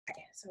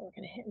So we're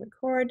going to hit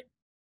record.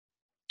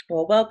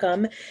 Well,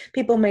 welcome.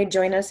 People may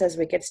join us as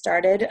we get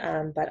started,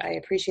 but I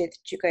appreciate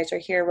that you guys are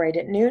here right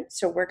at noon.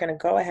 So we're going to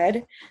go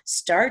ahead,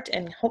 start,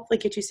 and hopefully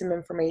get you some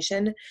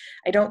information.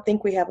 I don't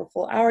think we have a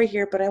full hour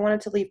here, but I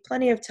wanted to leave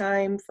plenty of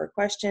time for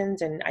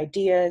questions and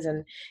ideas.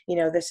 And,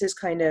 this is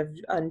kind of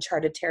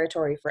uncharted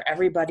territory for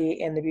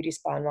everybody in the beauty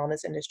spa and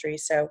wellness industry.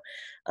 So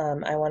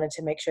I wanted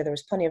to make sure there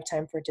was plenty of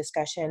time for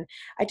discussion.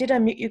 I did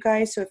unmute you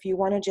guys, so if you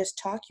want to just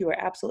talk, you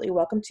are absolutely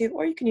welcome to,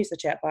 or you can use the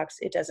chat box.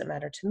 It doesn't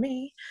matter to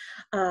me.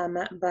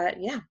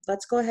 But yeah,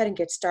 let's go ahead and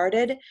get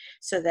started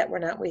so that we're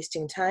not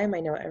wasting time. I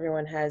know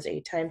everyone has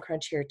a time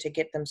crunch here to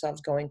get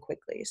themselves going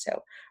quickly. So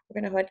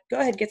we're going to go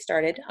ahead and get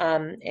started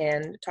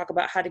and talk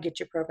about how to get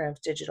your programs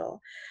digital.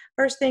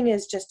 First thing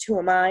is just who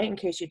am I? In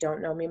case you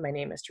don't know me, my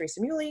name is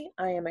Teresa Muley.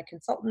 I am a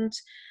consultant.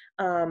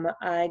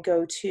 I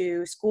go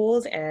to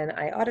schools and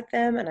I audit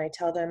them and I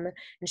tell them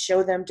and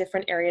show them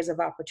different areas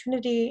of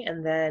opportunity,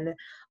 and then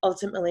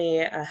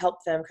ultimately help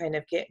them kind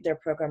of get their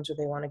programs where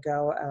they want to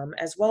go,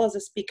 as well as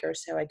a speaker.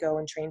 So I go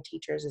and train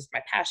teachers is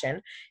my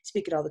passion,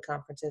 speak at all the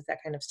conferences,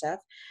 that kind of stuff.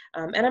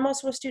 And I'm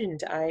also a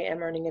student. I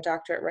am earning a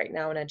doctorate right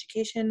now in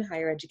education,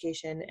 higher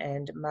education,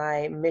 and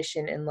my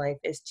mission in life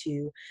is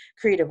to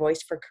create a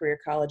voice for career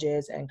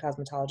colleges and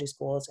cosmetology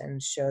schools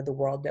and show the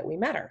world that we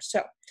matter.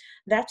 So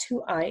that's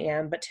who I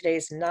am, but today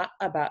is not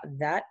about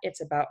that.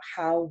 It's about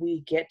how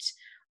we get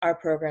our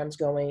programs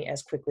going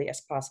as quickly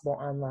as possible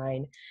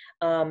online.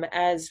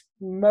 As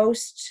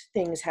most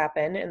things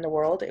happen in the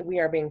world, we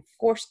are being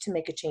forced to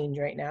make a change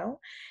right now.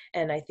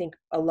 And I think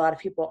a lot of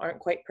people aren't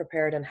quite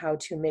prepared on how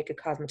to make a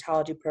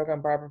cosmetology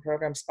program, barber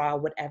program, spa,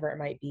 whatever it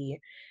might be,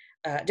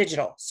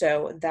 digital.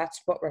 So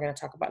that's what we're going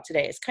to talk about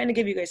today, is kind of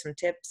give you guys some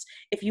tips.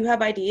 If you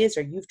have ideas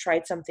or you've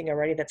tried something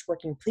already that's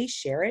working, please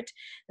share it.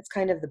 That's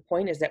kind of the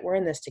point, is that we're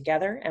in this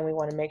together and we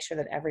want to make sure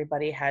that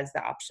everybody has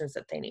the options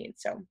that they need.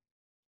 So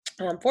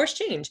force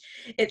change.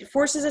 It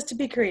forces us to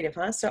be creative,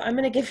 huh? So I'm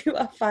going to give you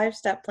a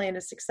 5-step plan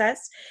to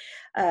success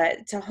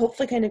to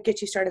hopefully kind of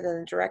get you started in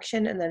the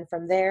direction. And then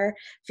from there,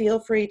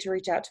 feel free to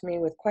reach out to me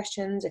with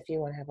questions. If you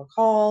want to have a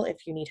call,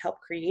 if you need help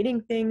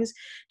creating things,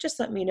 just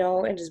let me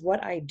know. It is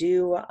what I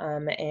do.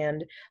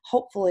 And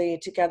hopefully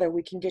together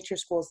we can get your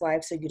schools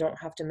live so you don't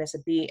have to miss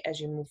a beat as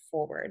you move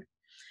forward.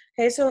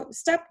 Okay, so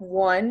step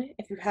 1,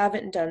 if you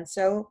haven't done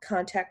so,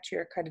 contact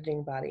your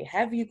accrediting body.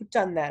 Have you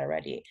done that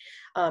already?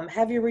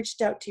 Have you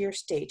reached out to your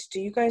state? Do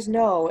you guys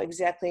know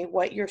exactly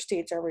what your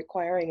states are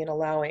requiring and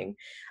allowing?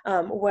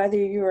 Whether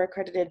you're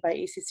accredited by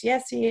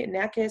ACCSC,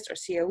 NACIS, or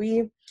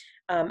COE,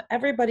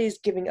 everybody's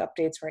giving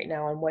updates right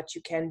now on what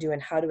you can do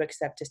and how to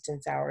accept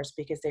distance hours,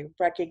 because they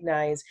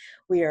recognize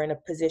we are in a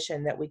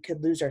position that we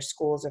could lose our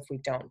schools if we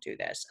don't do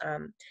this.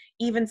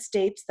 Even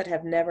states that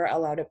have never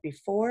allowed it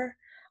before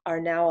are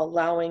now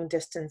allowing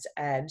distance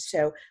ed.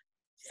 So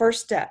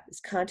first step is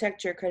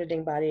contact your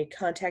accrediting body,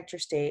 contact your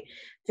state,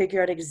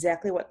 figure out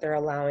exactly what they're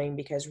allowing,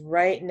 because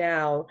right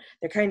now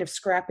they're kind of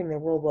scrapping the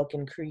rule book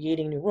and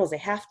creating new rules. They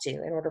have to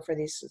in order for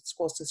these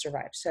schools to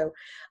survive. So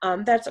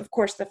that's, of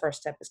course, the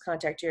first step, is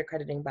contact your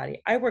accrediting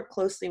body. I work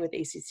closely with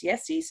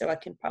ACCSC, so I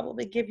can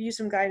probably give you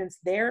some guidance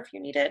there if you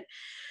need it.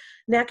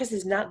 NACIS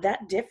is not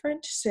that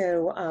different,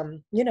 so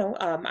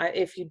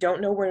if you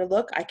don't know where to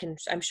look,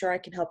 I'm sure I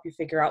can help you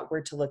figure out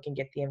where to look and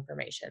get the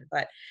information.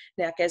 But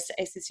NACIS,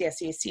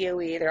 ACCSC,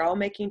 COE, they're all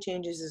making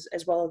changes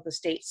as well as the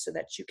states so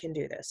that you can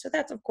do this. So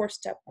that's, of course,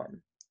 step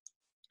 1.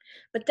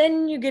 But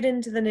then you get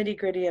into the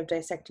nitty-gritty of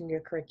dissecting your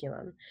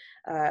curriculum.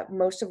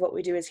 Most of what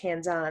we do is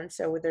hands-on,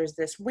 so there's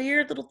this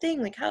weird little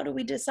thing, like how do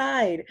we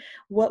decide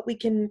what we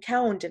can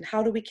count, and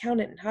how do we count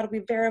it, and how do we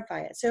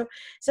verify it? So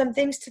some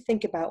things to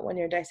think about when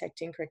you're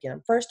dissecting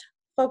curriculum. First,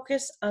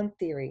 focus on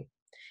theory.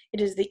 It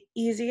is the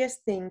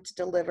easiest thing to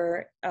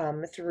deliver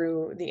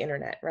through the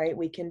internet, right?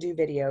 We can do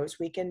videos,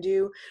 we can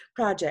do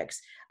projects.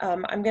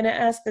 I'm gonna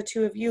ask the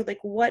two of you, like,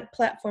 what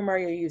platform are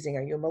you using?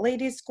 Are you a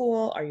Milady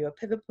school? Are you a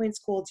Pivot Point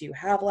school? Do you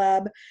have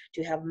Lab?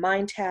 Do you have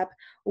MindTap?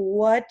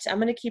 I'm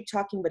gonna keep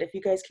talking, but if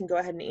you guys can go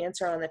ahead and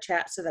answer on the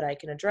chat so that I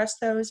can address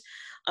those.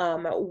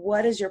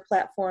 What is your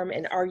platform,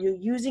 and are you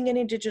using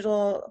any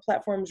digital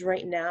platforms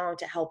right now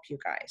to help you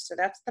guys? So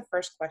that's the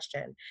first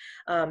question,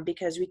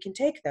 because we can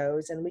take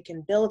those and we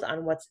can build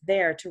on what's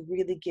there to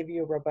really give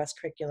you a robust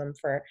curriculum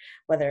for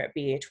whether it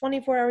be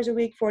 24 hours a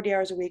week, 40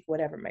 hours a week,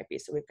 whatever it might be.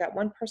 So we've got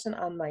one person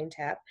on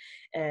MindTap.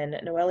 And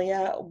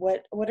Noelia,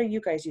 what are you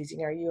guys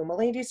using? Are you a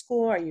Milady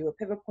school? Are you a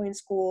Pivot Point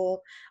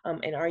school?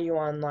 And are you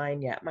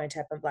online yet?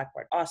 MindTap and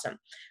Blackboard. Awesome.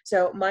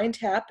 So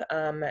MindTap,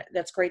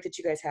 that's great that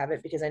you guys have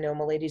it, because I know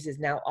Milady's is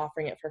now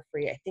offering it for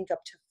free, I think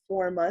up to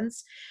 4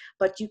 months.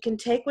 But you can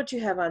take what you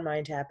have on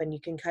MindTap and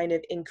you can kind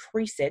of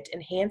increase it,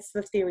 enhance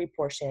the theory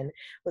portion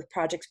with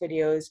projects,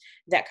 videos,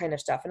 that kind of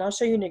stuff. And I'll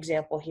show you an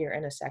example here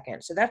in a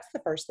second. So that's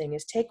the first thing,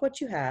 is take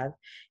what you have,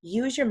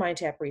 use your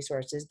MindTap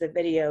resources, the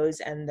videos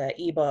and the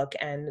ebook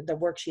and the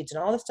worksheets and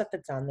all the stuff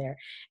that's on there,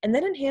 and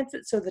then enhance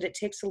it so that it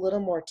takes a little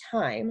more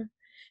time,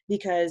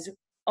 because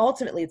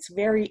ultimately it's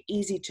very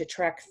easy to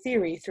track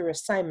theory through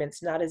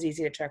assignments, not as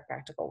easy to track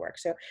practical work.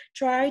 So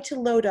try to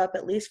load up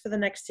at least for the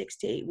next 6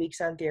 to 8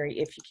 weeks on theory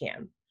if you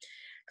can.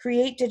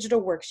 Create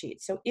digital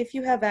worksheets. So if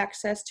you have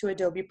access to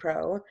Adobe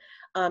Pro,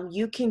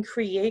 you can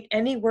create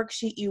any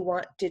worksheet you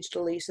want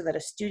digitally so that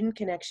a student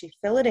can actually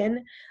fill it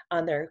in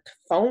on their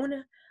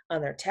phone,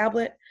 on their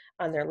tablet,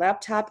 on their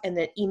laptop, and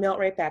then email it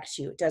right back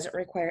to you. It doesn't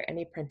require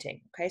any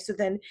printing. Okay, so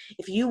then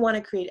if you want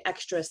to create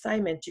extra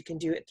assignments, you can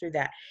do it through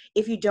that.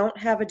 If you don't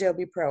have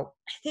Adobe Pro,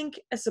 I think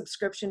a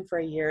subscription for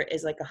a year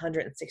is like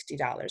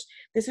 $160.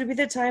 This would be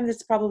the time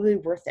that's probably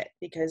worth it,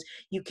 because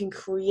you can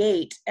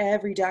create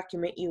every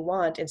document you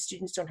want and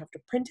students don't have to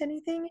print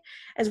anything,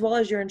 as well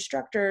as your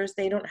instructors,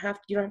 you don't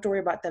have to worry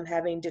about them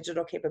having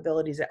digital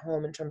capabilities at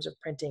home in terms of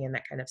printing and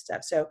that kind of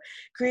stuff. So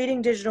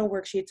creating digital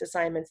worksheets,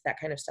 assignments, that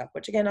kind of stuff,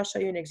 which again, I'll show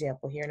you an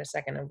example here in a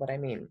second of what I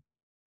mean.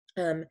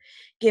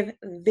 Give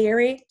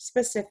very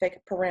specific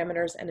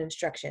parameters and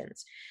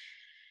instructions.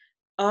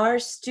 Our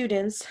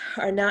students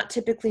are not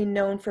typically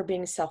known for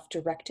being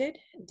self-directed.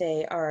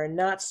 They are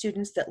not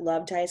students that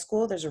loved high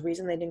school. There's a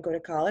reason they didn't go to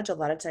college. A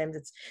lot of times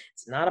it's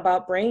not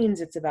about brains.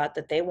 It's about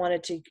that they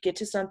wanted to get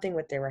to something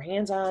what they were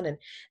hands-on, and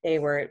they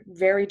were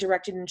very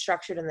directed and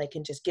structured, and they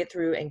can just get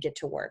through and get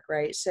to work,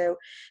 right? So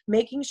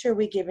making sure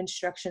we give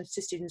instructions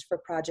to students for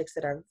projects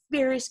that are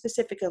very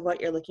specific of what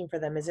you're looking for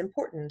them is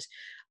important.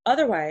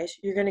 Otherwise,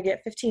 you're going to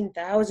get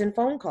 15,000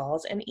 phone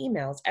calls and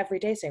emails every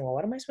day saying, well,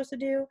 what am I supposed to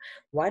do?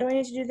 Why do I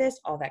need to do this?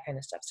 All that kind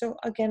of stuff. So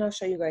again, I'll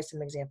show you guys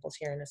some examples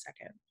here in a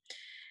second.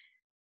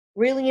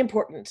 Really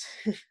important,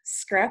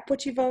 scrap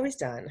what you've always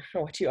done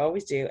or what you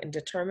always do and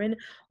determine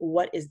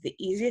what is the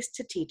easiest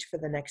to teach for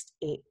the next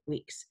 8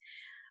 weeks.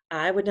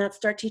 I would not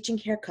start teaching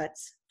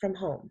haircuts from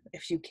home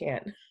if you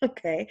can,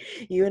 okay?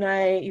 You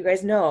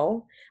guys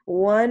know,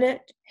 one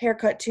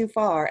haircut too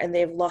far and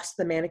they've lost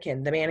the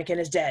mannequin. The mannequin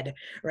is dead,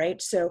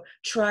 right? So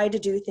try to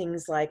do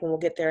things like, and we'll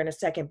get there in a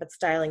second, but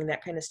styling and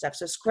that kind of stuff.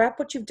 So scrap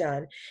what you've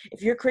done.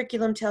 If your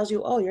curriculum tells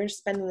you, oh, you're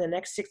spending the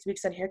next 6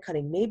 weeks on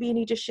haircutting, maybe you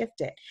need to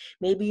shift it.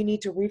 Maybe you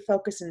need to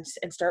refocus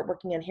and start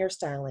working on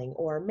hairstyling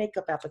or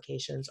makeup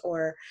applications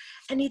or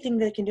anything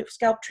they can do,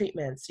 scalp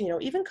treatments,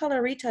 even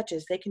color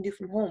retouches they can do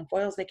from home,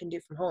 foils they can do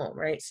from home,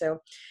 right? So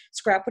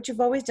scrap what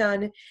you've always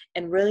done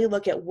and really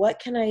look at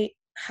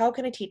how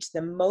can I teach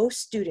the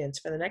most students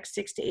for the next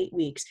 6 to 8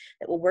 weeks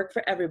that will work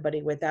for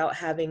everybody without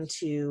having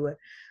to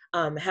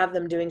have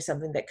them doing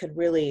something that could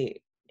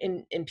really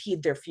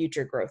impede their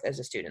future growth as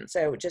a student.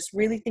 So just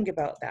really think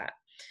about that.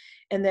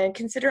 And then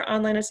consider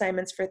online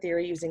assignments for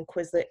theory using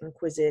Quizlet and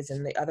Quizzes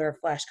and the other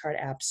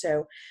flashcard apps.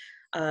 So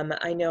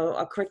I know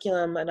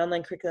an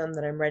online curriculum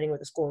that I'm writing with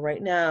the school right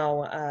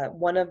now,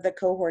 one of the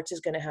cohorts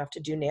is going to have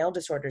to do nail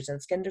disorders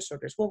and skin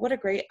disorders. Well, what a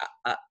great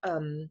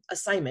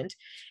assignment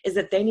is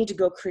that they need to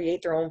go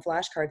create their own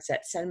flashcard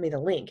set, send me the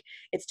link.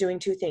 It's doing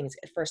two things.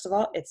 First of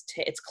all, it's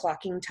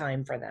clocking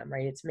time for them,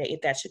 right?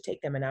 That should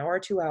take them an hour or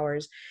 2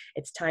 hours.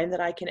 It's time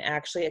that I can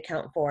actually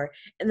account for.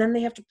 And then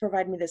they have to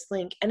provide me this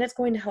link, and it's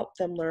going to help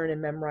them learn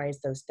and memorize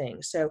those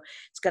things. So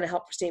it's going to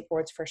help for state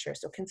boards for sure.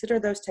 So consider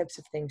those types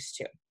of things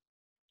too.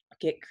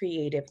 Get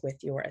creative with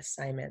your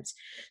assignments.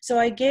 So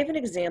I gave an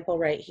example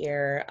right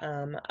here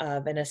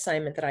of an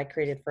assignment that I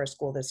created for a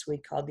school this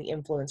week called the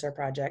Influencer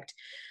Project.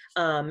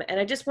 And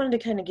I just wanted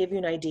to kind of give you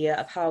an idea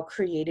of how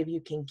creative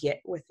you can get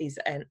with these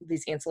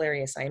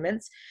ancillary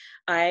assignments.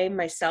 I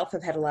myself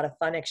have had a lot of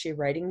fun actually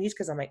writing these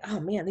because I'm like, oh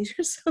man, these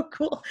are so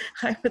cool.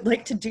 I would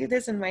like to do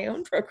this in my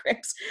own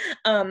programs.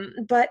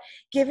 But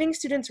giving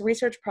students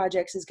research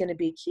projects is going to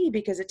be key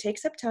because it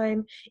takes up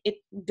time. It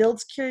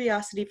builds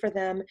curiosity for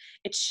them.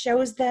 It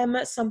shows them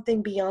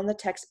something beyond the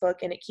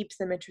textbook, and it keeps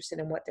them interested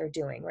in what they're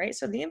doing, right?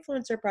 So the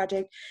Influencer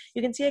Project,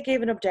 you can see I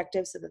gave an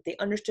objective so that they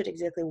understood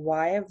exactly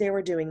why they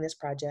were doing this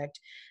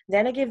project.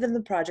 Then I gave them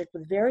the project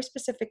with very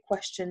specific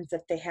questions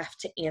that they have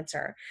to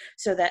answer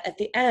so that at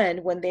the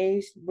end, when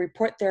they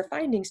report their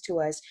findings to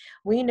us,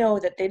 we know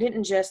that they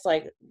didn't just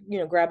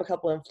grab a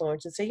couple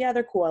influencers and say, yeah,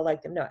 they're cool, I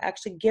like them. No,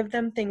 actually give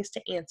them things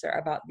to answer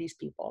about these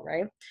people,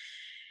 right?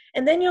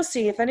 And then you'll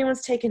see, if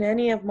anyone's taken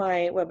any of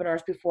my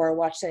webinars before or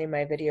watched any of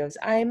my videos,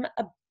 I'm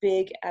a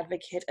big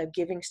advocate of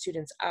giving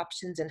students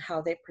options in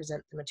how they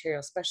present the material,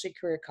 especially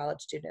career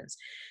college students.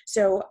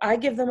 So I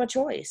give them a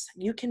choice.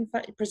 You can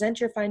present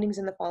your findings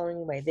in the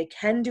following way. They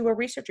can do a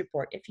research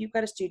report. If you've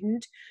got a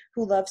student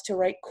who loves to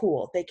write,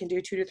 cool, they can do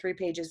 2 to 3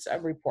 pages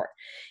of report.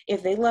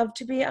 If they love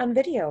to be on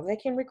video, they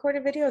can record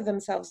a video of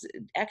themselves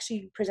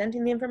actually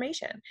presenting the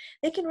information.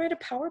 They can write a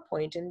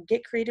PowerPoint and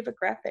get creative with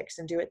graphics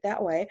and do it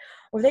that way,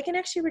 or they can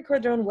actually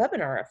record their own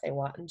webinar if they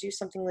want and do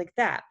something like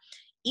that.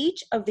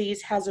 Each of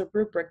these has a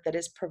rubric that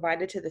is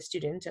provided to the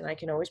student, and I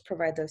can always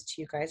provide those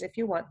to you guys if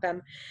you want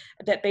them,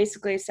 that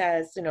basically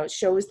says,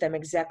 shows them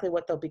exactly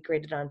what they'll be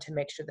graded on to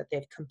make sure that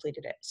they've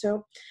completed it.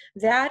 So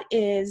that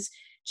is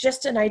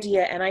just an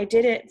idea. And I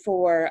did it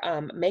for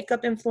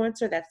makeup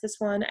influencer. That's this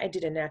one. I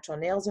did a natural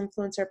nails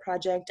influencer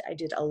project. I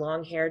did a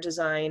long hair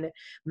design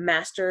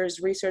master's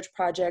research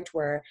project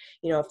where,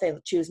 you know, if they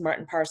choose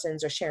Martin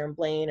Parsons or Sharon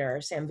Blaine or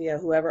Samvia,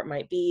 whoever it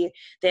might be,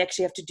 they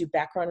actually have to do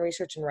background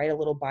research and write a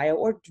little bio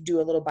or do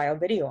a little bio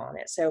video on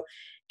it. So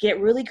get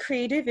really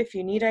creative if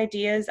you need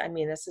ideas. I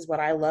mean, this is what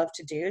I love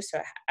to do.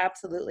 So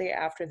absolutely,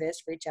 after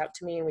this, reach out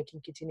to me and we can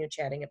continue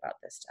chatting about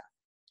this stuff.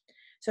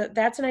 So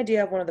that's an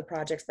idea of one of the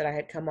projects that I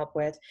had come up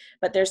with,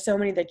 but there's so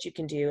many that you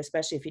can do,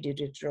 especially if you do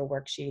digital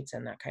worksheets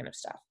and that kind of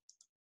stuff.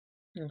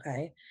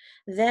 Okay,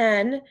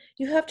 then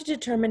you have to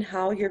determine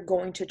how you're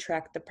going to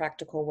track the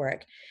practical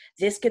work.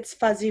 This gets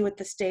fuzzy with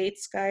the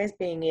states, guys,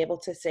 being able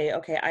to say,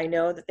 okay, I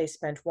know that they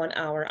spent 1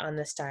 hour on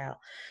this style.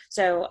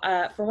 So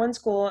for one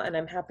school, and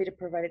I'm happy to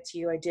provide it to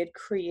you, I did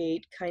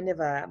create kind of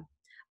a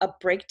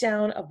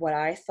breakdown of what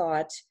I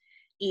thought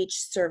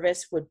each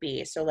service would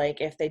be. So like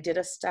if they did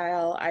a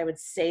style, I would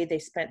say they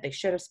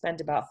should have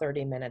spent about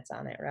 30 minutes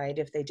on it, right?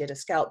 If they did a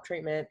scalp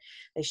treatment,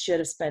 they should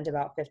have spent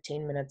about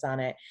 15 minutes on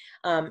it,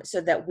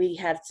 so that we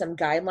had some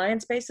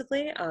guidelines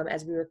basically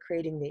as we were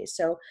creating these.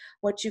 So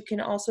what you can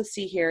also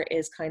see here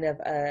is kind of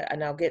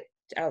and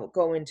I'll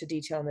go into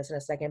detail on this in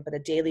a second, but a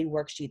daily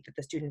worksheet that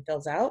the student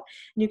fills out.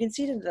 And you can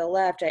see to the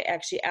left, I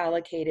actually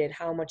allocated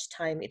how much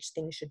time each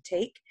thing should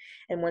take.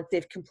 And once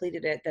they've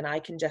completed it, then I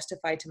can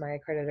justify to my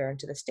accreditor and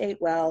to the state,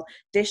 well,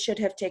 this should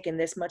have taken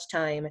this much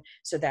time,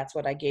 so that's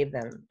what I gave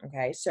them,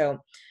 okay? So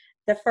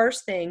the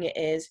first thing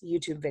is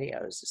YouTube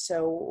videos.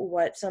 So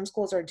what some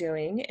schools are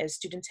doing is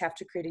students have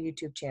to create a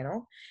YouTube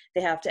channel.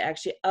 They have to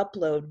actually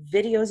upload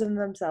videos of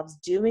themselves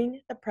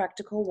doing the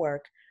practical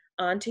work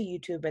onto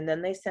YouTube, and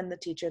then they send the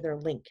teacher their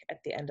link at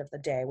the end of the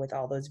day with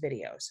all those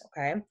videos,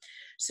 okay?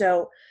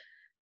 So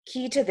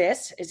key to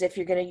this is if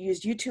you're going to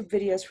use YouTube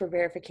videos for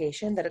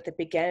verification, that at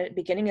the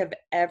beginning of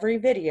every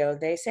video,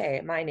 they say,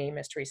 my name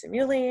is Teresa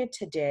Muley,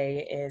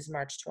 today is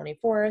March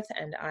 24th,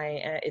 and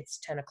it's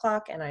 10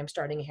 o'clock, and I'm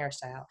starting a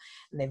hairstyle.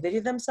 And they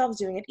video themselves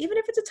doing it, even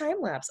if it's a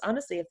time lapse.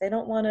 Honestly, if they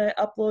don't want to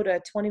upload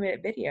a 20-minute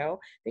video,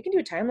 they can do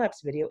a time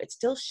lapse video. It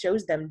still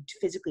shows them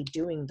physically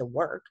doing the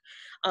work.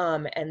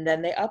 And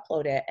then they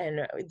upload it,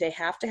 and they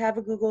have to have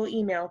a Google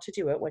email to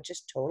do it, which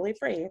is totally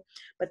free,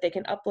 but they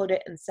can upload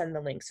it and send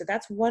the link. So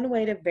that's one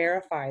way to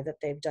verify that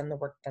they've done the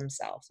work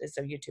themselves, is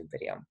a YouTube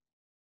video.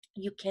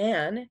 You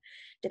can,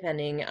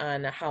 depending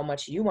on how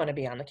much you want to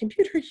be on the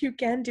computer, you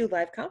can do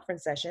live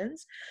conference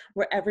sessions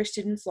where every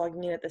student's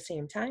logging in at the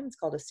same time. It's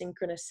called a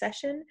synchronous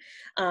session.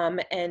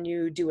 And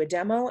you do a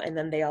demo, and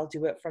then they all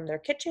do it from their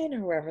kitchen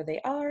or wherever they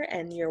are,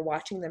 and you're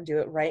watching them do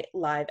it right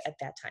live at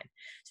that time.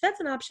 So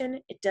that's an option.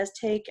 It does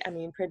take, I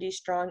mean, pretty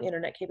strong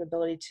internet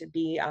capability to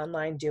be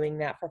online doing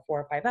that for 4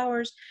 or 5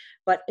 hours,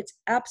 but it's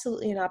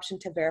absolutely an option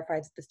to verify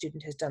that the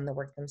student has done the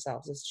work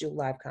themselves, is do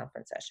live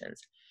conference sessions.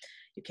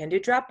 You can do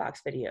Dropbox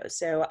videos.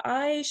 So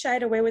I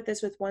shied away with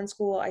this with one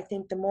school. I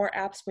think the more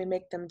apps we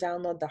make them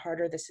download, the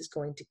harder this is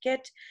going to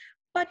get.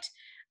 But,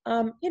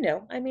 you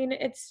know, I mean,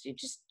 it's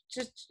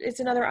it's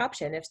another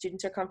option. If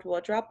students are comfortable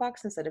with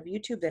Dropbox instead of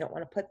YouTube, they don't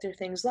want to put their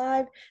things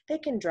live, they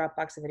can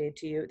Dropbox a video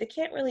to you. They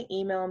can't really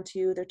email them to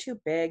you. They're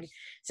too big.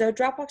 So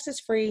Dropbox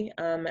is free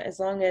as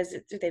long as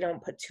they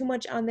don't put too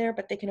much on there,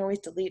 but they can always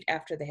delete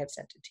after they have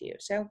sent it to you.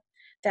 So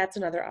that's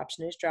another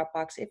option, is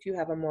Dropbox, if you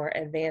have a more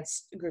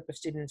advanced group of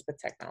students with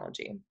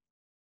technology.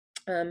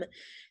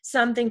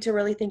 Something to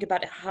really think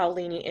about, how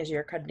lenient is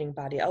your accrediting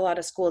body. A lot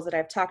of schools that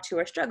I've talked to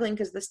are struggling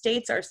because the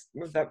states are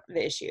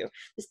the issue.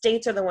 The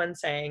states are the ones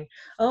saying,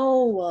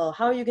 oh, well,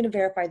 how are you going to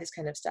verify this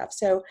kind of stuff?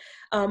 So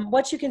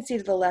what you can see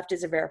to the left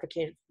is a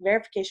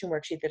verification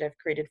worksheet that I've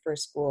created for a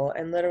school.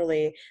 And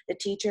literally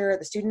the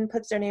student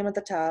puts their name at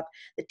the top,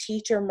 the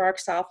teacher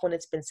marks off when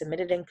it's been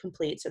submitted and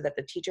complete so that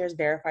the teacher has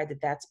verified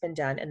that that's been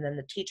done, and then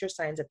the teacher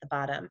signs at the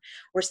bottom.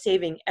 We're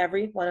saving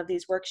every one of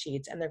these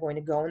worksheets, and they're going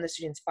to go in the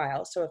student's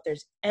file. So if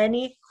there's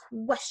any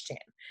question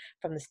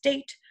from the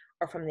state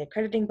or from the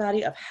accrediting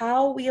body of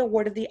how we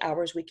awarded the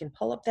hours, we can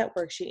pull up that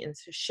worksheet and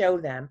show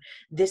them,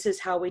 this is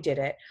how we did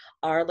it.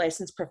 Our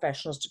licensed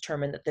professionals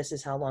determined that this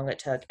is how long it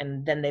took,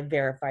 and then they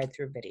verified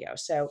through video.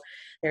 So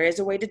there is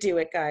a way to do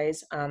it,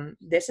 guys.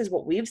 This is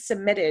what we've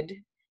submitted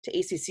to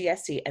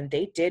ACCSC, and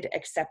they did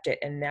accept it.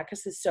 And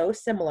NACAS is so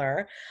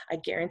similar. I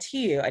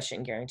guarantee you, I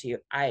shouldn't guarantee you,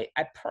 I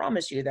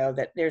promise you though,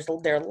 that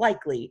they're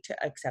likely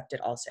to accept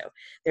it also.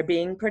 They're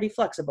being pretty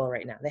flexible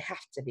right now. They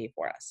have to be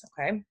for us,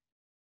 okay?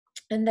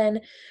 And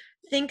then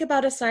think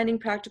about assigning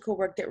practical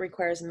work that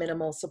requires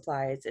minimal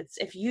supplies. It's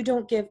if you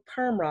don't give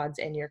perm rods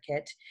in your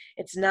kit,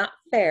 it's not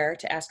fair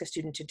to ask a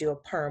student to do a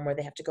perm where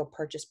they have to go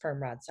purchase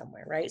perm rods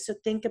somewhere, right? So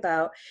think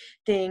about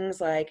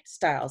things like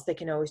styles. They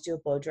can always do a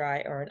blow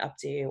dry or an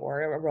updo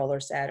or a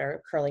roller set or a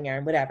curling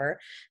iron, whatever.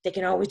 They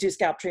can always do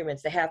scalp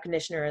treatments. They have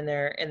conditioner in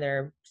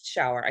their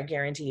shower, I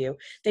guarantee you.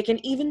 They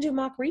can even do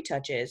mock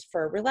retouches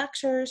for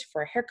relaxers,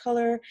 for hair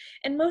color,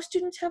 and most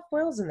students have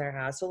foils in their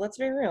house. So let's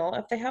be real,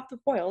 if they have the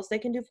foils, they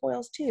can do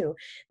foils too.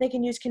 They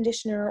can use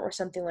conditioner or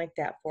something like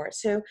that for it.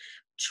 So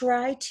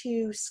try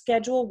to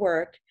schedule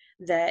work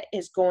that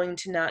is going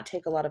to not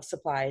take a lot of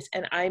supplies.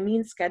 And I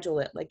mean schedule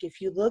it. Like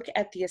if you look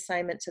at the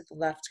assignment to the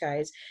left,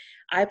 guys,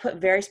 I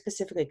put very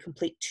specifically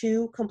complete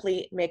 2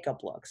 complete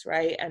makeup looks,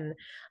 right? And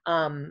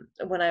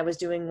when I was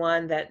doing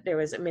one that there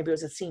was, maybe it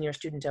was a senior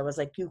student, I was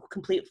like, you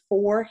complete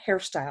 4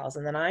 hairstyles.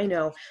 And then I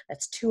know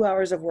that's 2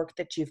 hours of work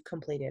that you've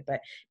completed, but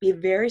be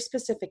very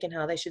specific in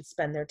how they should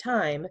spend their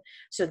time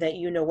so that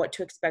you know what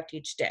to expect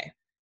each day.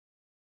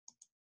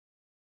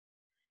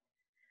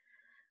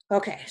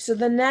 Okay, so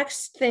the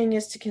next thing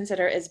is to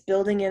consider is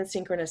building in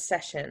synchronous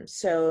sessions.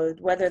 So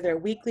whether they're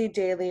weekly,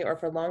 daily, or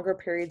for longer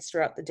periods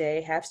throughout the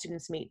day, have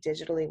students meet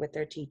digitally with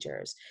their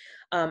teachers.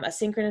 A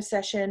synchronous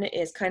session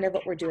is kind of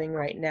what we're doing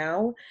right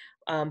now,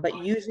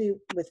 but usually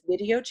with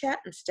video chat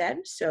instead.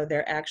 So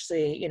they're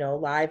actually,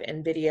 live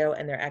in video,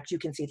 and you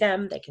can see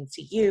them, they can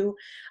see you,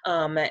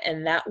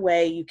 and that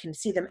way you can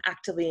see them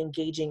actively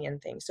engaging in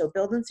things. So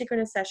build in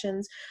synchronous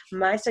sessions.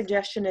 My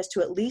suggestion is to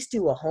at least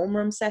do a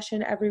homeroom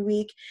session every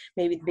week,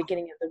 maybe the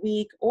beginning of the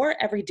week,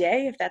 or every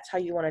day if that's how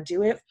you want to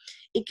do it.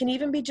 It can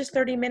even be just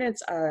 30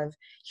 minutes of,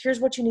 here's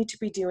what you need to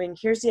be doing,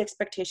 here's the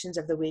expectations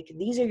of the week,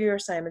 these are your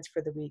assignments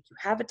for the week, you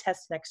have a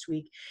test next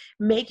week,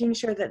 making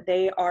sure that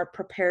they are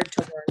prepared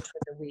to learn for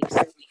the week.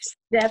 So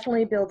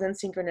definitely build in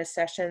synchronous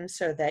sessions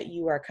so that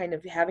you are kind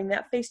of having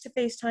that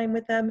face-to-face time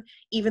with them,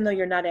 even though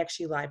you're not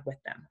actually live with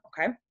them,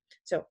 okay?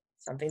 So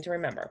something to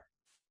remember.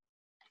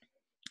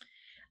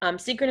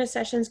 Synchronous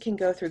sessions can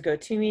go through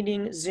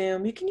GoToMeeting,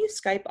 Zoom. You can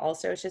use Skype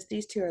also. It's just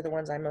these 2 are the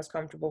ones I'm most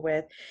comfortable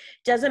with.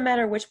 Doesn't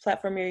matter which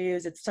platform you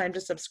use. It's time to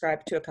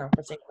subscribe to a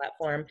conferencing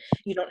platform.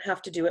 You don't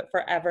have to do it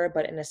forever,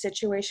 but in a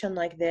situation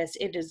like this,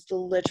 it is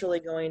literally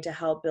going to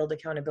help build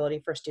accountability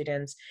for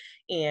students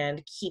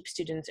and keep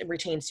students and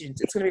retain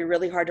students. It's going to be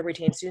really hard to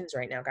retain students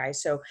right now,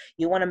 guys. So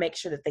you want to make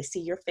sure that they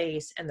see your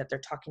face and that they're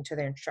talking to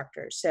their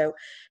instructors. So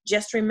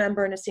just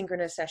remember, in a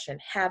synchronous session,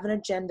 have an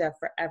agenda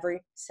for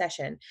every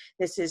session.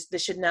 This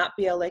should not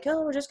be like,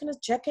 oh, we're just going to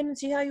check in and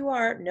see how you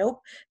are.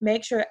 Nope.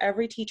 Make sure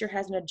every teacher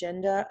has an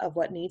agenda of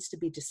what needs to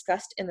be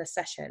discussed in the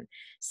session.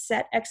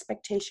 Set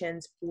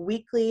expectations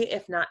weekly,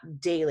 if not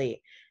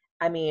daily.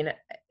 I mean,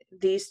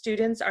 these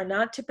students are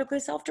not typically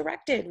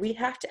self-directed. We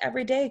have to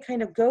every day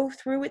kind of go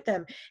through with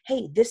them.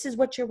 Hey, this is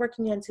what you're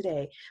working on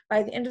today.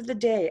 By the end of the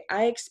day,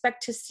 I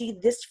expect to see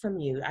this from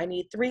you. I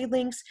need 3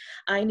 links.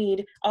 I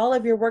need all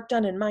of your work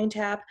done in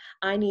MindTap.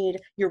 I need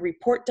your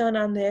report done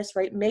on this,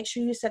 right? Make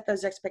sure you set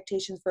those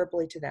expectations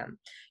verbally to them.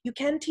 You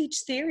can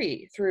teach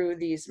theory through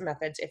these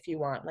methods if you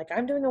want. Like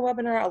I'm doing a live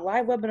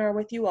webinar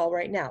with you all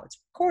right now. It's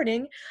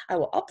recording. I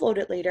will upload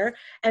it later.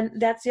 And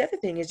that's the other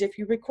thing is if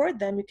you record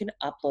them, you can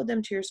upload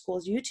them to your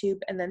school's YouTube,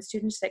 and then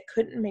students that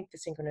couldn't make the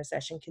synchronous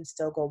session can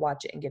still go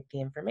watch it and get the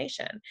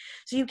information.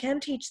 So you can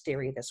teach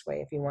theory this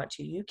way if you want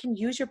to. You can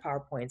use your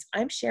PowerPoints.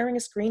 I'm sharing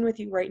a screen with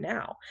you right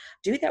now.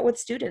 Do that with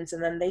students,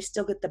 and then they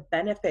still get the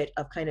benefit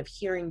of kind of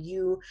hearing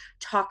you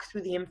talk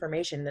through the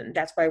information. And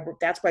that's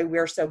why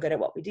we're so good at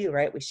what we do,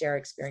 right? We share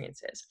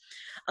experiences.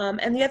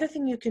 And the other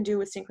thing you can do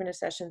with synchronous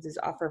sessions is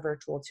offer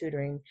virtual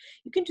tutoring.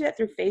 You can do that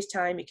through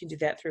FaceTime. You can do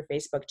that through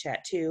Facebook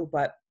chat too,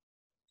 but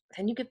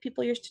then you give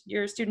people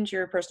your students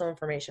your personal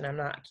information. I'm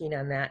not keen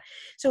on that.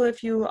 So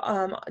if you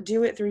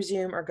do it through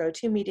Zoom or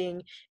GoToMeeting,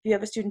 if you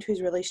have a student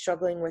who's really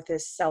struggling with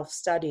this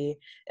self-study,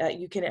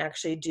 you can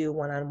actually do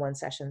one-on-one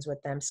sessions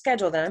with them.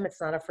 Schedule them.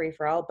 It's not a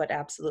free-for-all, but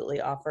absolutely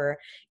offer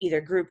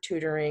either group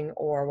tutoring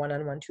or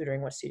one-on-one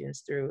tutoring with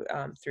students through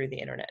the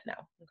internet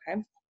now.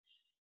 Okay.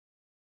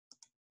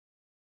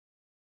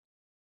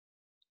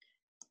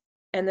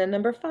 And then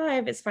number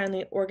 5 is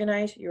finally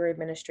organize your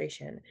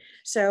administration.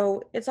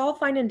 So it's all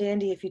fine and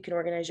dandy if you can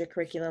organize your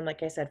curriculum,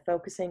 like I said,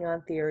 focusing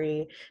on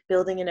theory,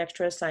 building in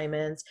extra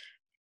assignments,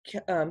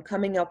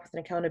 coming up with an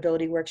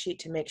accountability worksheet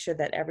to make sure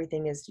that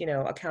everything is,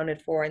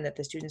 accounted for and that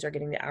the students are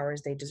getting the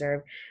hours they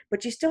deserve.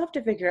 But you still have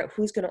to figure out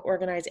who's going to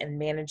organize and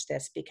manage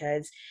this,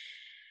 because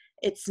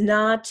it's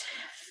not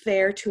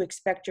fair to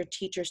expect your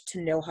teachers to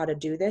know how to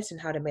do this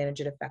and how to manage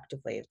it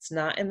effectively. It's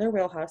not in their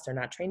wheelhouse. They're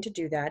not trained to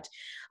do that.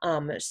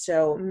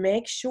 So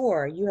make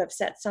sure you have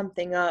set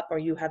something up, or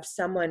you have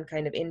someone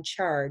kind of in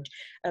charge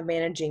of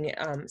managing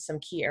some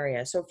key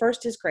areas. So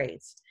first is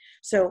grades.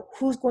 So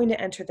who's going to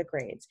enter the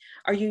grades?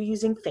 Are you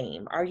using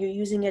FAME? Are you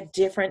using a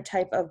different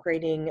type of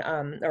grading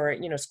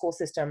or school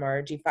system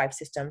or G5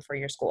 system for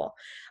your school?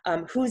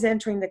 Who's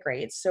entering the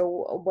grades?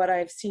 So what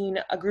I've seen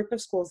a group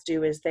of schools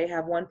do is they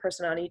have one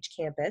person on each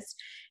campus.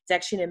 It's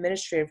actually an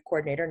administrative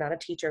coordinator, not a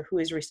teacher, who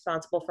is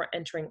responsible for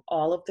entering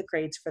all of the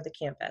grades for the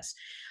campus.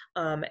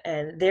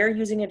 And they're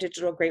using a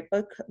digital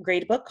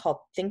gradebook called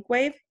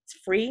ThinkWave. It's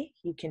free.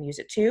 You can use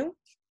it too.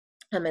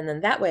 And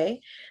then that way,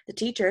 the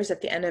teachers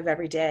at the end of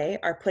every day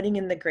are putting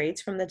in the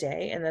grades from the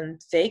day, and then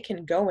they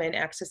can go in,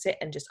 access it,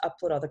 and just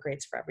upload all the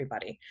grades for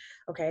everybody.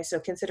 Okay, so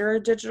consider a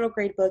digital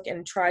gradebook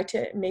and try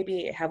to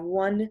maybe have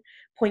one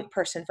point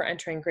person for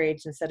entering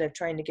grades instead of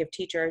trying to give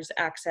teachers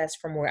access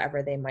from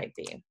wherever they might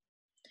be.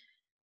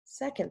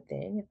 Second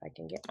thing, if I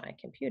can get my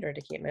computer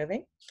to keep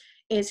moving,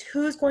 is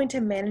who's going to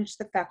manage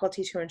the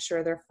faculty to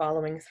ensure they're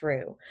following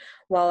through.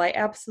 While I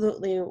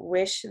absolutely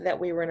wish that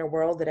we were in a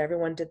world that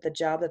everyone did the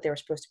job that they were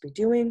supposed to be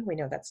doing, we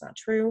know that's not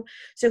true.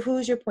 So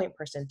who's your point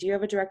person? Do you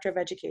have a director of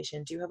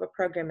education? Do you have a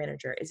program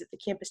manager? Is it the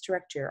campus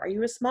director? Are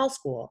you a small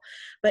school?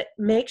 But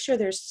make sure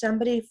there's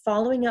somebody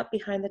following up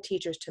behind the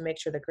teachers to make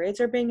sure the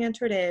grades are being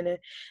entered in,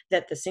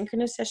 that the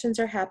synchronous sessions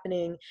are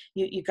happening.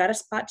 You got to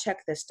spot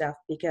check this stuff,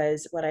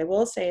 because what I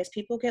will say is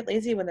people get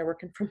lazy when they're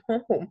working from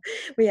home.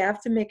 We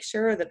have to make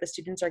sure that the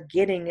students are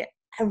getting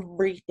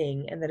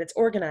everything and that it's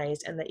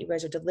organized and that you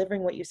guys are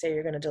delivering what you say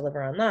you're going to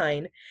deliver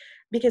online,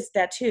 because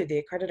that too,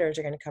 the accreditors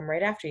are going to come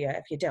right after you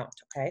if you don't.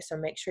 Okay, so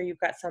make sure you've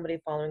got somebody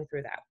following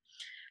through that.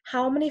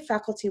 How many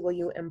faculty will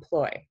you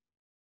employ?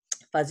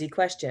 Fuzzy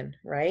question,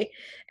 right?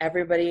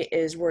 Everybody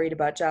is worried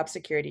about job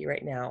security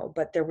right now,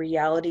 but the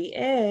reality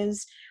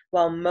is,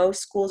 while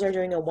most schools are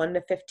doing a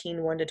 1-15,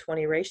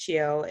 1-20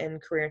 ratio in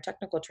career and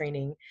technical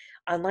training,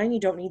 online you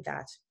don't need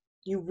that.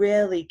 You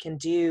really can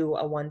do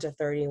a 1-30,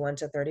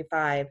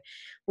 1-35,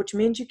 which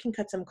means you can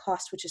cut some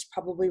costs, which is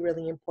probably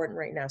really important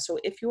right now. So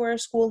if you are a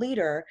school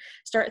leader,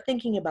 start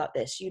thinking about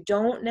this. You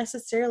don't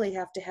necessarily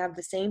have to have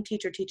the same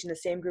teacher teaching the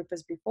same group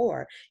as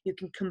before. You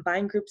can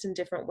combine groups in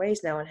different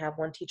ways now and have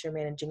one teacher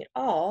managing it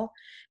all,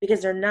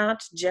 because they're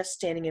not just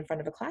standing in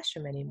front of a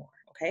classroom anymore.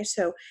 Okay,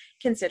 so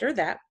consider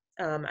that.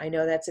 I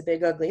know that's a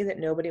big ugly that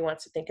nobody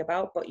wants to think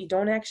about, but you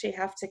don't actually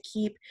have to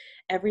keep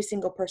every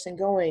single person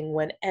going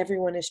when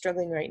everyone is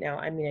struggling right now.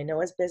 I mean, I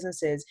know as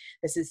businesses,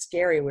 this is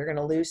scary. We're going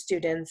to lose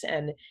students,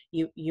 and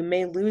you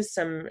may lose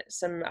some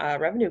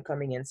revenue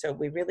coming in. So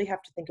we really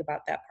have to think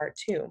about that part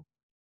too.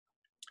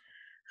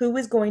 Who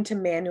is going to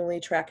manually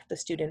track the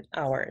student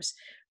hours,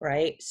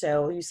 right?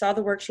 So you saw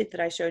the worksheet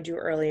that I showed you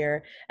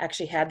earlier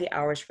actually had the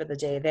hours for the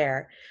day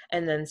there.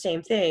 And then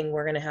same thing,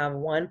 we're going to have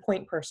one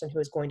point person who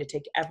is going to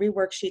take every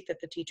worksheet that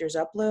the teachers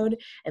upload,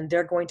 and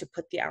they're going to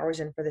put the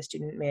hours in for the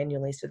student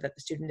manually so that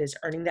the student is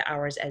earning the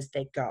hours as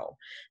they go.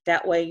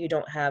 That way you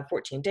don't have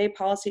 14-day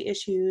policy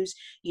issues,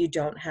 you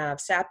don't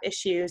have SAP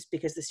issues,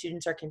 because the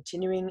students are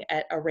continuing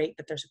at a rate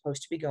that they're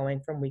supposed to be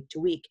going from week to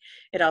week.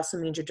 It also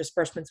means your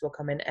disbursements will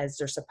come in as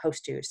they're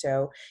supposed to.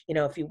 So,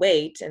 if you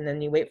wait and then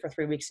you wait for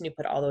 3 weeks and you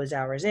put all those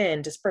hours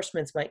in,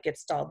 disbursements might get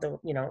stalled,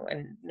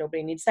 and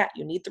nobody needs that.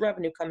 You need the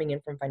revenue coming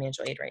in from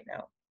financial aid right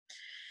now.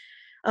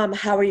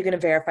 How are you going to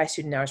verify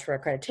student hours for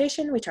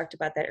accreditation? We talked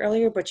about that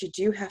earlier, but you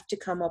do have to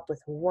come up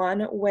with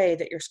one way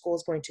that your school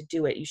is going to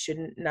do it.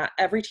 Not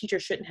every teacher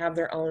shouldn't have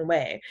their own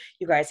way.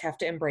 You guys have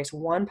to embrace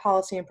one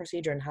policy and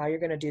procedure and how you're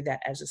going to do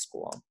that as a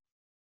school.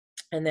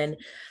 And then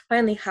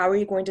finally, how are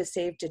you going to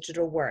save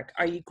digital work?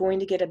 Are you going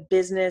to get a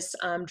business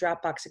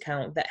Dropbox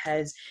account that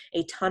has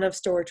a ton of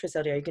storage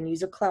facility? Are you going to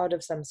use a cloud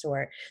of some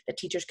sort that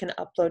teachers can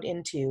upload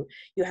into?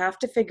 You have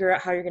to figure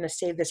out how you're going to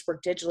save this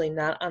work digitally,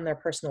 not on their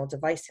personal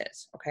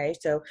devices, okay?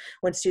 So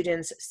when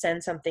students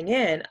send something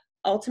in,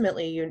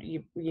 ultimately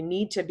you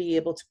need to be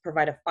able to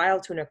provide a file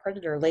to an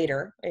accreditor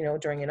later,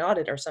 during an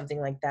audit or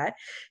something like that.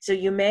 So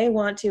you may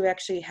want to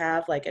actually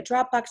have like a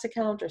Dropbox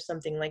account or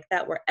something like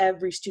that where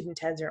every student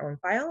has their own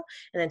file,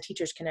 and then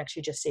teachers can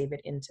actually just save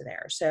it into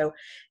there. So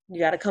you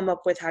got to come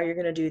up with how you're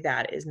going to do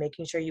that, is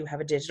making sure you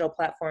have a digital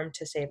platform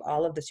to save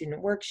all of the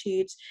student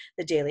worksheets,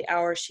 the daily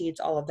hour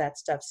sheets, all of that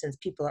stuff, since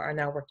people are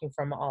now working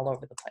from all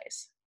over the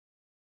place.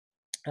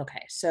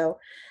 Okay, so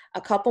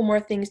a couple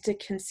more things to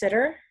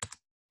consider.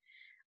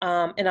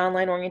 An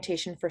online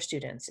orientation for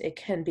students. It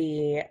can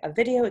be a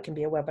video, it can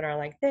be a webinar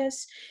like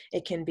this,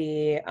 it can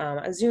be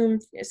a Zoom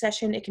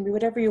session, it can be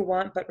whatever you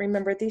want, but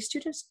remember, these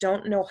students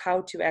don't know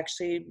how to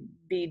actually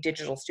be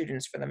digital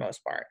students for the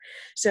most part.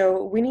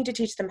 So we need to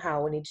teach them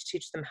how. We need to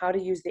teach them how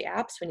to use the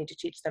apps, we need to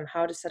teach them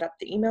how to set up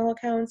the email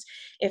accounts.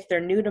 If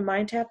they're new to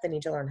MindTap, they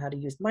need to learn how to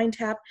use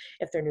MindTap.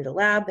 If they're new to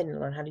Lab, they need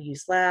to learn how to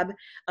use Lab.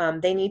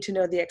 They need to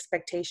know the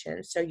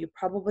expectations. So you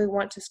probably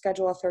want to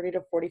schedule a 30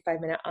 to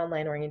 45-minute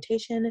online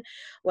orientation.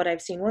 What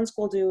I've seen one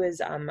school do is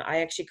I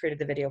actually created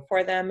the video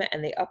for them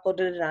and they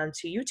uploaded it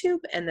onto YouTube,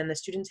 and then the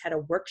students had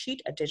a worksheet,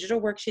 a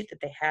digital worksheet that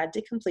they had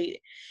to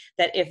complete,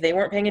 that if they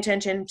weren't paying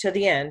attention to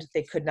the end,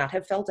 they could not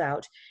have filled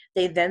out.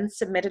 They then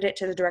submitted it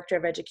to the director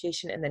of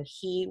education, and then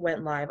he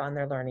went live on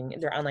their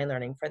online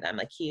learning for them.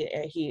 Like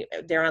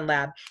they're on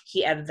Lab,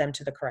 he added them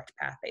to the correct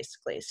path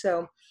basically.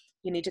 So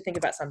you need to think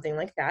about something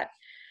like that.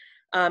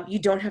 You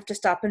don't have to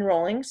stop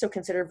enrolling, so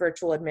consider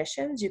virtual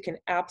admissions. You can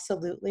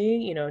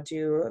absolutely,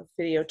 do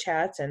video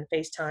chats and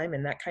FaceTime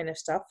and that kind of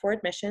stuff for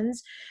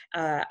admissions.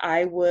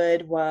 I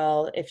would,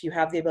 if you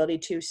have the ability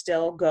to,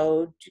 still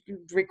go to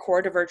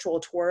record a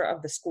virtual tour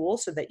of the school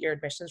so that your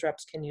admissions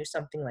reps can use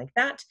something like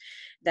that.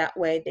 That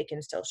way they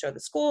can still show the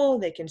school,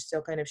 they can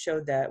still kind of show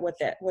what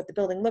the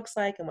building looks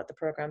like and what the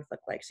programs look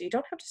like. So you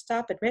don't have to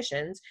stop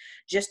admissions,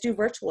 just do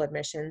virtual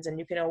admissions, and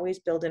you can always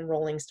build in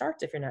rolling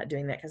starts if you're not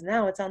doing that, because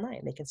now it's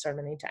online. They can start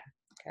anytime,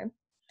 okay?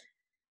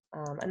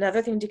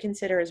 Another thing to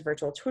consider is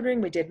virtual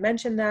tutoring. We did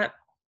mention that.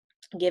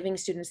 giving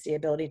students the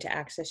ability to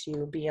access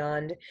you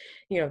beyond,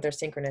 their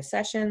synchronous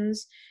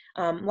sessions.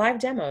 Live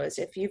demos.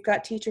 If you've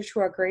got teachers who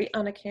are great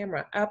on a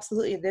camera,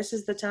 absolutely, this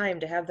is the time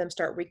to have them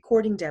start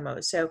recording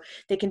demos. So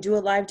they can do a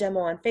live demo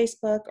on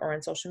Facebook or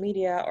on social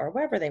media or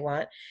wherever they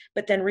want,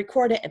 but then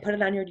record it and put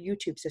it on your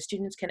YouTube so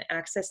students can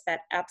access that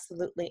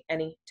absolutely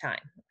any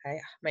time.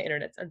 Okay, my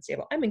internet's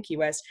unstable. I'm in Key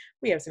West.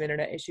 We have some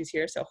internet issues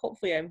here, so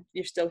hopefully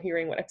you're still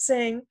hearing what I'm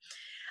saying.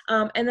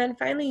 And then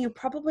finally, you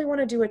probably want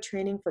to do a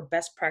training for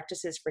best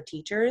practices for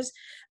teachers.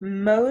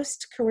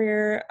 Most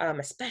career,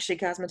 especially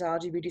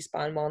cosmetology, beauty,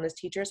 spa, and wellness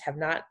teachers have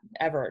not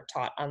ever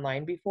taught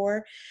online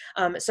before.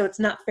 So it's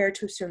not fair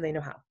to assume they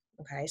know how.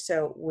 Okay,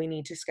 so we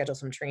need to schedule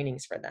some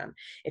trainings for them.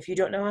 If you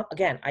don't know,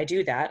 again, I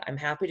do that. I'm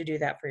happy to do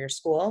that for your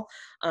school.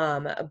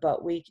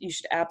 But you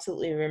should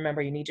absolutely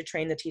remember you need to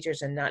train the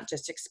teachers and not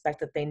just expect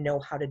that they know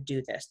how to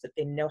do this, that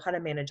they know how to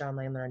manage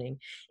online learning.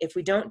 If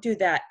we don't do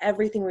that,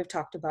 everything we've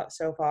talked about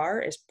so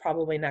far is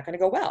probably not going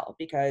to go well,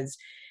 because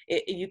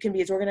you can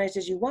be as organized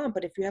as you want,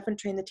 but if you haven't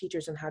trained the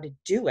teachers on how to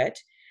do it,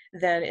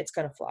 then it's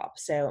going to flop.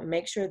 So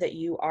make sure that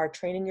you are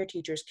training your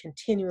teachers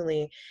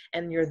continually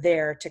and you're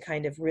there to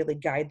kind of really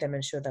guide them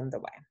and show them the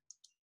way.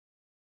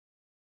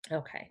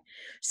 Okay,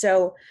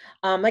 so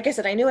like I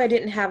said, I knew I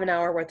didn't have an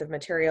hour worth of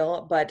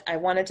material, but I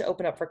wanted to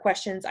open up for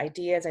questions,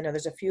 ideas. I know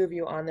there's a few of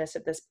you on this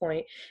at this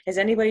point. Has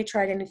anybody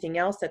tried anything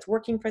else that's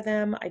working for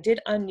them? I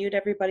did unmute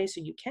everybody, so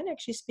you can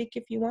actually speak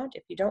if you want.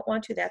 If you don't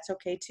want to, that's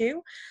okay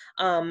too.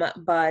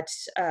 But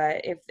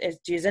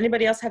does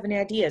anybody else have any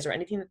ideas or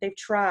anything that they've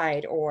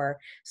tried, or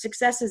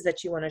successes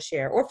that you want to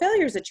share, or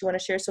failures that you want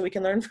to share so we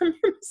can learn from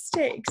your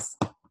mistakes?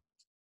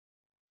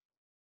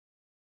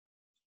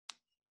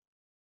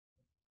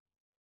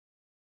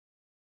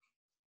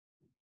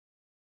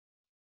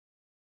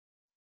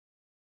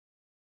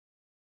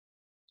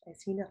 I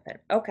see nothing.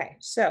 Okay,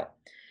 so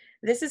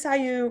this is how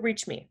you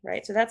reach me,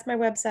 right? So that's my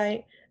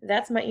website,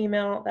 that's my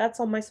email, that's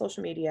on my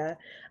social media.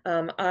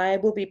 I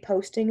will be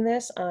posting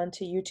this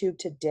onto YouTube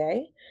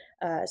today.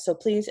 So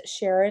please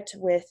share it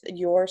with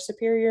your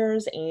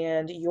superiors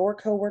and your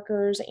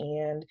coworkers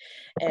and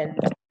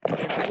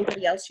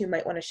anybody else you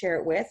might want to share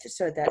it with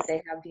so that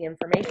they have the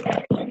information.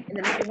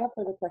 And then if you have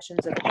further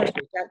questions, of course,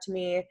 reach out to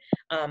me.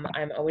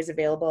 I'm always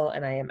available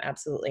and I am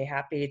absolutely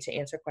happy to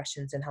answer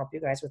questions and help you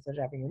guys with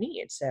whatever you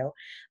need. So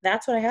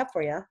that's what I have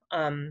for you.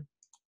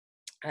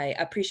 I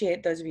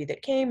appreciate those of you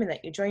that came and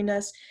that you joined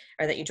us,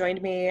 or that you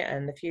joined me,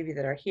 and the few of you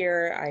that are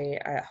here.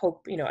 I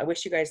hope, I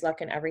wish you guys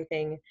luck in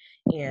everything.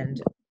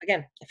 And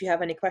again, if you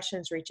have any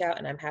questions, reach out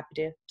and I'm happy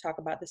to talk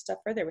about this stuff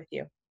further with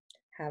you.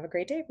 Have a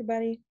great day,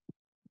 everybody.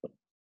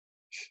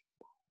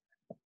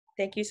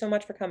 Thank you so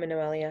much for coming,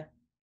 Noelia.